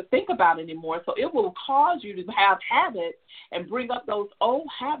don't have to think about anymore. So it will cause you to have habits and bring up those old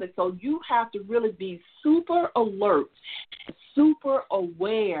habits. So you have to really be super alert, super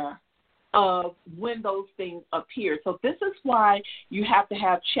aware of when those things appear. So this is why you have to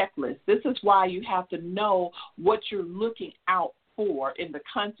have checklists. This is why you have to know what you're looking out for in the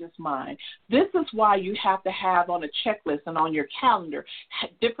conscious mind. This is why you have to have on a checklist and on your calendar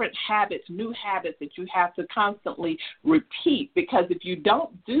different habits, new habits that you have to constantly repeat, because if you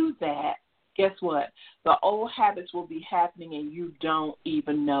don't do that, guess what? The old habits will be happening and you don't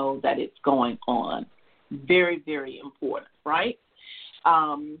even know that it's going on. Very, very important, right?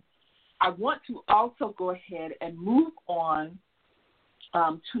 I want to also go ahead and move on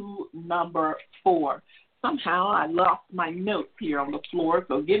to number 4. Somehow I lost my notes here on the floor,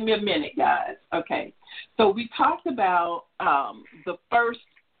 so give me a minute, guys. Okay, so we talked about the first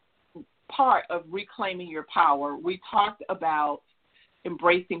part of reclaiming your power. We talked about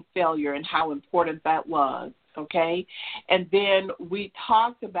embracing failure and how important that was, okay? And then we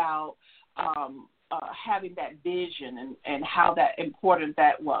talked about having that vision and how that important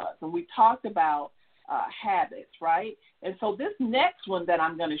that was. And we talked about habits, right? And so this next one that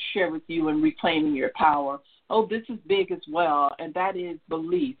I'm going to share with you in reclaiming your power, this is big as well, and that is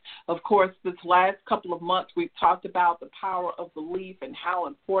belief. Of course, this last couple of months we've talked about the power of belief and how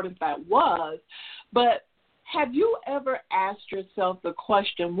important that was, but have you ever asked yourself the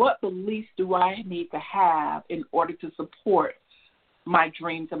question, what beliefs do I need to have in order to support my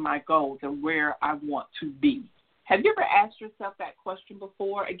dreams and my goals and where I want to be? Have you ever asked yourself that question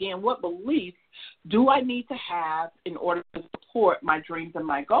before? Again, what beliefs do I need to have in order to support my dreams and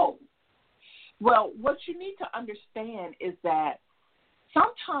my goals? Well, what you need to understand is that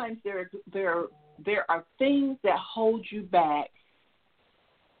sometimes there are things that hold you back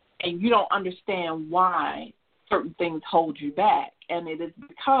and you don't understand why certain things hold you back, and it is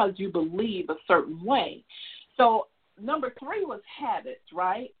because you believe a certain way. So number 3 was habits,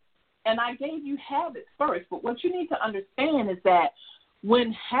 right? And I gave you habits first, but what you need to understand is that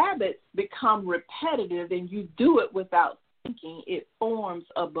when habits become repetitive and you do it without thinking, it forms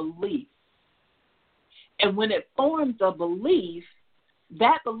a belief. And when it forms a belief,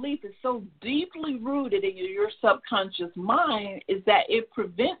 that belief is so deeply rooted in your subconscious mind is that it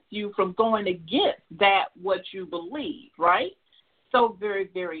prevents you from going against that what you believe, right? So very,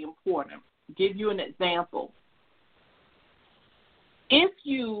 very important. I'll give you an example. If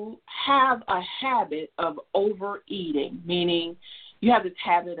you have a habit of overeating, meaning you have this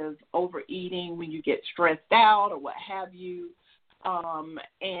habit of overeating when you get stressed out or what have you,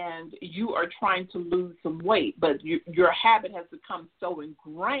 and you are trying to lose some weight, but your habit has become so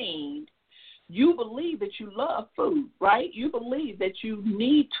ingrained, you believe that you love food, right? You believe that you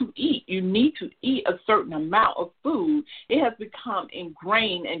need to eat. You need to eat a certain amount of food. It has become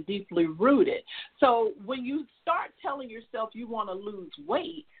ingrained and deeply rooted. So when you start telling yourself you want to lose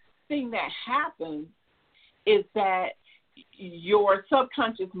weight, the thing that happens is that your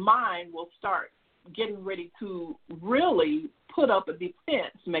subconscious mind will start getting ready to really put up a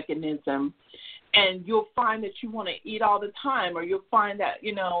defense mechanism, and you'll find that you want to eat all the time, or you'll find that,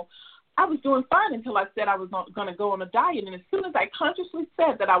 I was doing fine until I said I was going to go on a diet, and as soon as I consciously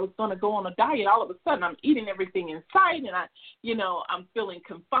said that I was going to go on a diet, all of a sudden I'm eating everything in sight, and I'm feeling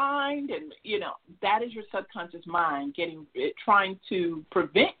confined, and, that is your subconscious mind trying to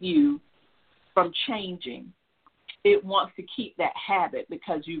prevent you from changing. It wants to keep that habit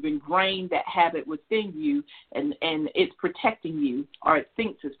because you've ingrained that habit within you, and it's protecting you, or it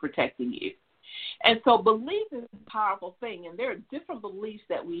thinks it's protecting you. And so belief is a powerful thing, and there are different beliefs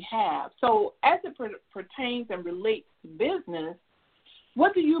that we have. So as it pertains and relates to business,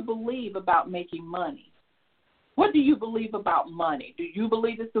 what do you believe about making money? What do you believe about money? Do you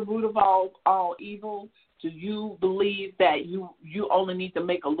believe it's the root of all evil? Do you believe that you only need to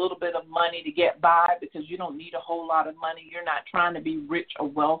make a little bit of money to get by because you don't need a whole lot of money? You're not trying to be rich or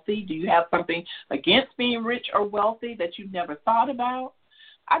wealthy. Do you have something against being rich or wealthy that you never thought about?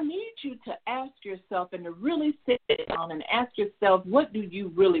 I need you to ask yourself and to really sit down and ask yourself, what do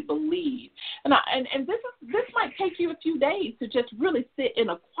you really believe? And this might take you a few days to just really sit in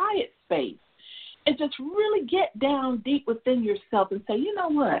a quiet space and just really get down deep within yourself and say, you know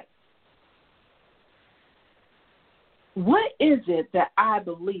what? What is it that I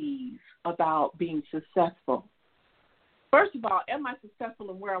believe about being successful? First of all, am I successful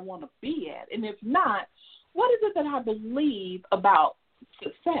in where I want to be at? And if not, what is it that I believe about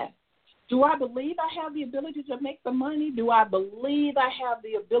success? Do I believe I have the ability to make the money? Do I believe I have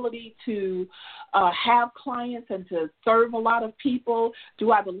the ability to have clients and to serve a lot of people?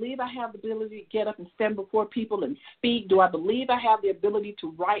 Do I believe I have the ability to get up and stand before people and speak? Do I believe I have the ability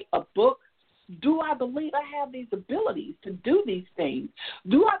to write a book? Do I believe I have these abilities to do these things?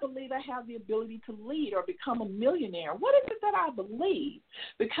 Do I believe I have the ability to lead or become a millionaire? What is it that I believe?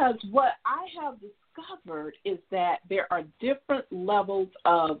 Because what I have discovered is that there are different levels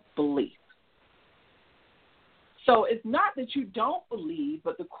of belief. So it's not that you don't believe,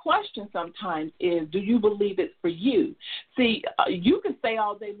 but the question sometimes is, do you believe it's for you? See, you can say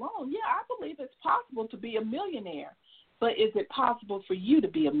all day long, yeah, I believe it's possible to be a millionaire. But is it possible for you to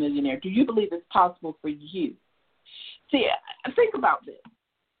be a millionaire? Do you believe it's possible for you? See, think about this.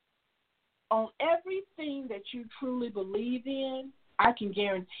 On everything that you truly believe in, I can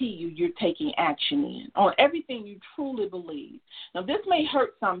guarantee you're taking action in. On everything you truly believe. Now, this may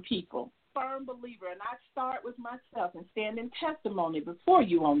hurt some people. Firm believer, and I start with myself and stand in testimony before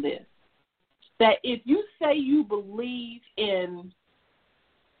you on this, that if you say you believe in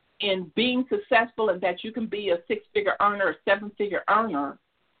being successful and that you can be a six-figure earner or seven-figure earner,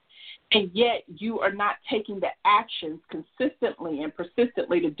 and yet you are not taking the actions consistently and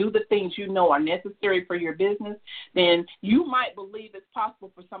persistently to do the things you know are necessary for your business, then you might believe it's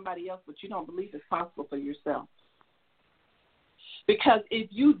possible for somebody else, but you don't believe it's possible for yourself. Because if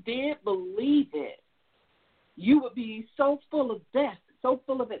you did believe it, you would be so full of zest, so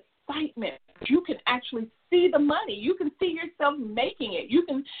full of excitement. You can actually see the money. You can see yourself making it. You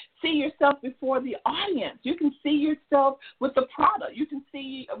can see yourself before the audience. You can see yourself with the product. You can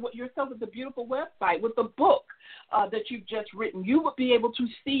see yourself with the beautiful website, with the book that you've just written. You would be able to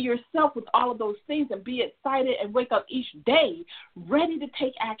see yourself with all of those things and be excited and wake up each day ready to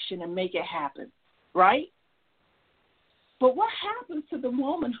take action and make it happen, right? But what happens to the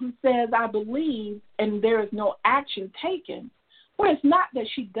woman who says, I believe, and there is no action taken? Where it's not that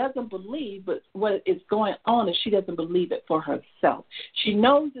she doesn't believe, but what is going on is she doesn't believe it for herself. She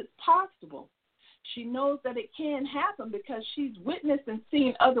knows it's possible. She knows that it can happen because she's witnessed and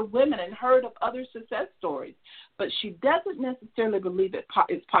seen other women and heard of other success stories, but she doesn't necessarily believe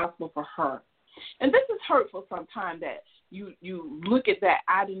it's possible for her. And this is hurtful sometimes that you look at that,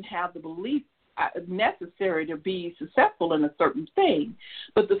 I didn't have the belief necessary to be successful in a certain thing.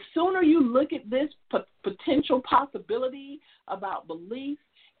 But the sooner you look at this potential possibility about belief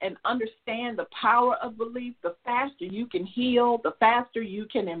and understand the power of belief, the faster you can heal, the faster you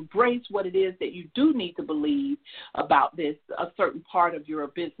can embrace what it is that you do need to believe about this, a certain part of your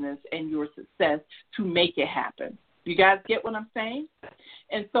business and your success to make it happen. You guys get what I'm saying?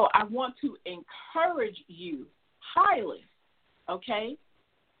 And so I want to encourage you highly, okay?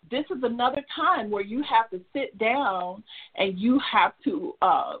 This is another time where you have to sit down and you have to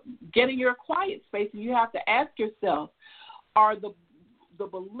get in your quiet space and you have to ask yourself, are the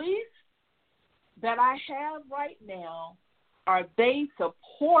beliefs that I have right now, are they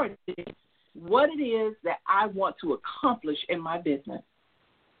supporting what it is that I want to accomplish in my business?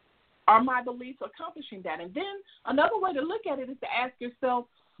 Are my beliefs accomplishing that? And then another way to look at it is to ask yourself,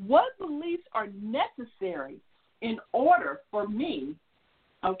 what beliefs are necessary in order for me,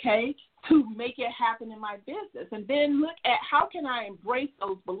 okay, to make it happen in my business? And then look at how can I embrace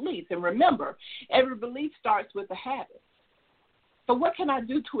those beliefs? And remember, every belief starts with a habit. So what can I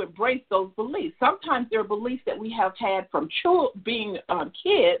do to embrace those beliefs? Sometimes there are beliefs that we have had from being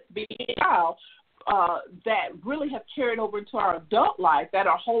kids, being a child, that really have carried over into our adult life that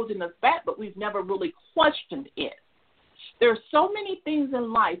are holding us back, but we've never really questioned it. There are so many things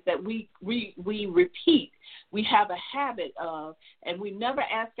in life that we repeat, we have a habit of, and we never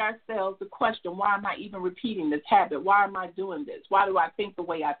ask ourselves the question, why am I even repeating this habit? Why am I doing this? Why do I think the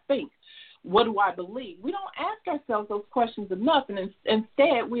way I think? What do I believe? We don't ask ourselves those questions enough, and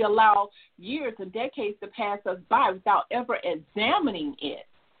instead we allow years and decades to pass us by without ever examining it.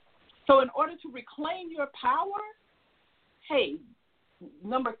 So in order to reclaim your power, hey,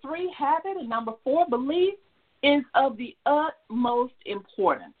 number 3, habit, and number 4, belief, is of the utmost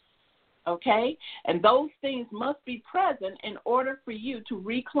importance, okay? And those things must be present in order for you to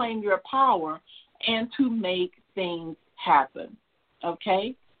reclaim your power and to make things happen,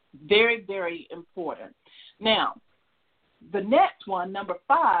 okay? Very, very important. Now, the next one, number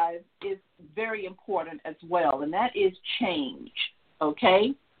 5, is very important as well, and that is change,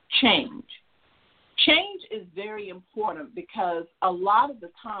 okay? Change. Change is very important because a lot of the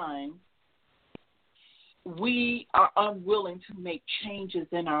time we are unwilling to make changes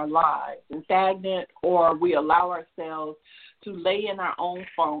in our lives and stagnant, or we allow ourselves to lay in our own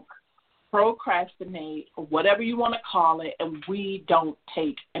funk, procrastinate, or whatever you want to call it, and we don't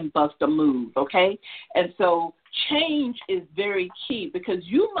take and bust a move, okay? And so change is very key because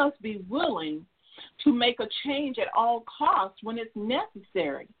you must be willing to make a change at all costs when it's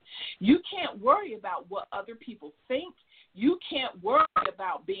necessary. You can't worry about what other people think. You can't worry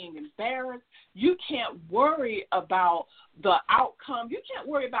about being embarrassed. You can't worry about the outcome. You can't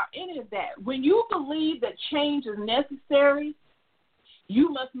worry about any of that. When you believe that change is necessary, you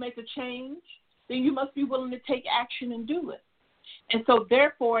must make a change, then you must be willing to take action and do it. And so,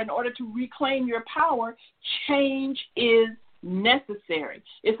 therefore, in order to reclaim your power, change is necessary.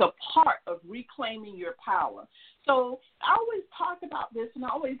 It's a part of reclaiming your power. So I always talk about this, and I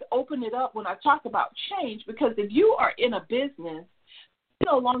always open it up when I talk about change, because if you are in a business you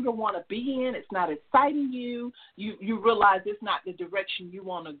no longer want to be in, it's not exciting you realize it's not the direction you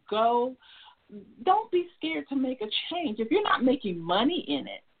want to go, don't be scared to make a change. If you're not making money in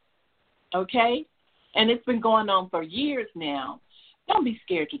it, okay, and it's been going on for years now, don't be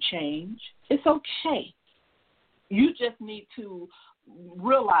scared to change. It's okay. You just need to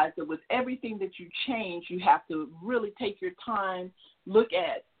realize that with everything that you change, you have to really take your time, look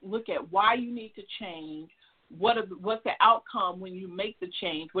at why you need to change, what's the outcome when you make the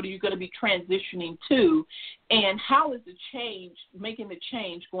change, what are you going to be transitioning to, and how is making the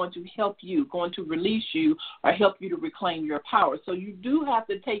change going to help you, going to release you, or help you to reclaim your power. So you do have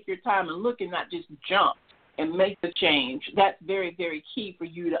to take your time and look and not just jump and make the change. That's very, very key for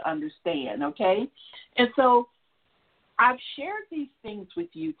you to understand, okay? And so I've shared these things with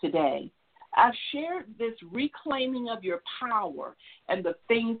you today. I've shared this reclaiming of your power and the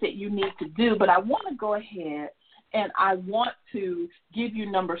things that you need to do, but I want to go ahead and I want to give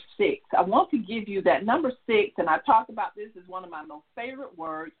you number 6. I want to give you that number 6, and I talk about this as one of my most favorite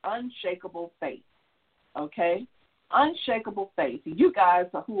words, unshakable faith, okay? Unshakable faith. You guys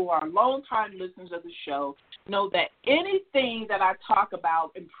who are longtime listeners of the show know that anything that I talk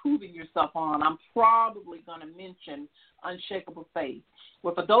about improving yourself on, I'm probably going to mention unshakable faith?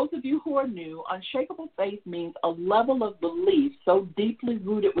 Well, for those of you who are new, unshakable faith means a level of belief so deeply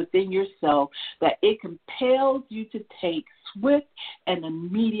rooted within yourself that it compels you to take swift and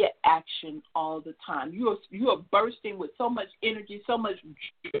immediate action all the time. You are bursting with so much energy, so much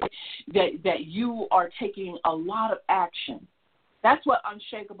joy that you are taking a lot of action. That's what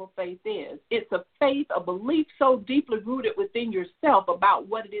unshakable faith is. It's a faith, a belief so deeply rooted within yourself about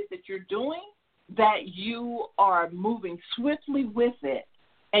what it is that you're doing that you are moving swiftly with it,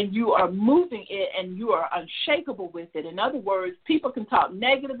 and you are moving it, and you are unshakable with it. In other words, people can talk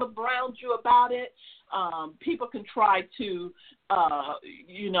negative around you about it. People can try to,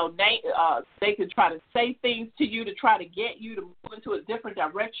 they can try to say things to you to try to get you to move into a different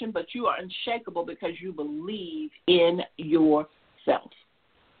direction, but you are unshakable because you believe in yourself.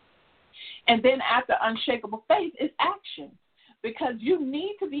 And then after unshakable faith is action, because you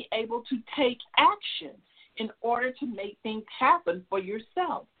need to be able to take action in order to make things happen for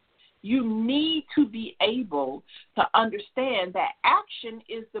yourself. You need to be able to understand that action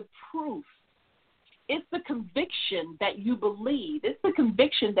is the proof. It's the conviction that you believe. It's the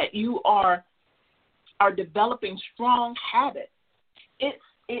conviction that you are developing strong habits.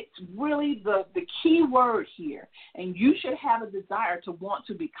 It's really the key word here, and you should have a desire to want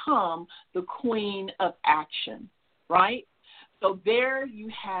to become the queen of action, right? So there you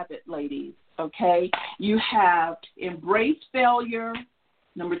have it, ladies, okay? You have embrace failure,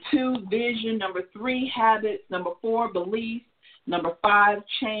 number 2, vision, number 3, habits, number 4, belief, number 5,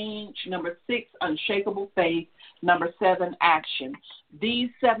 change, number 6, unshakable faith, number 7, action.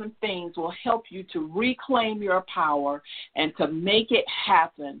 These 7 things will help you to reclaim your power and to make it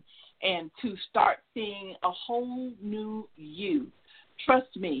happen and to start seeing a whole new you.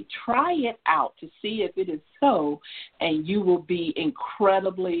 Trust me, try it out to see if it is so, and you will be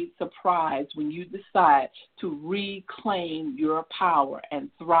incredibly surprised when you decide to reclaim your power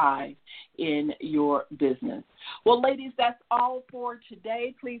and thrive in your business. Well, ladies, that's all for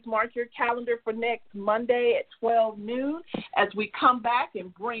today. Please mark your calendar for next Monday at 12 noon as we come back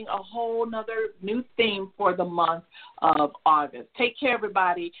and bring a whole nother new theme for the month of August. Take care,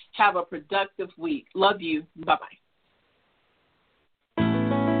 everybody. Have a productive week. Love you. Bye-bye.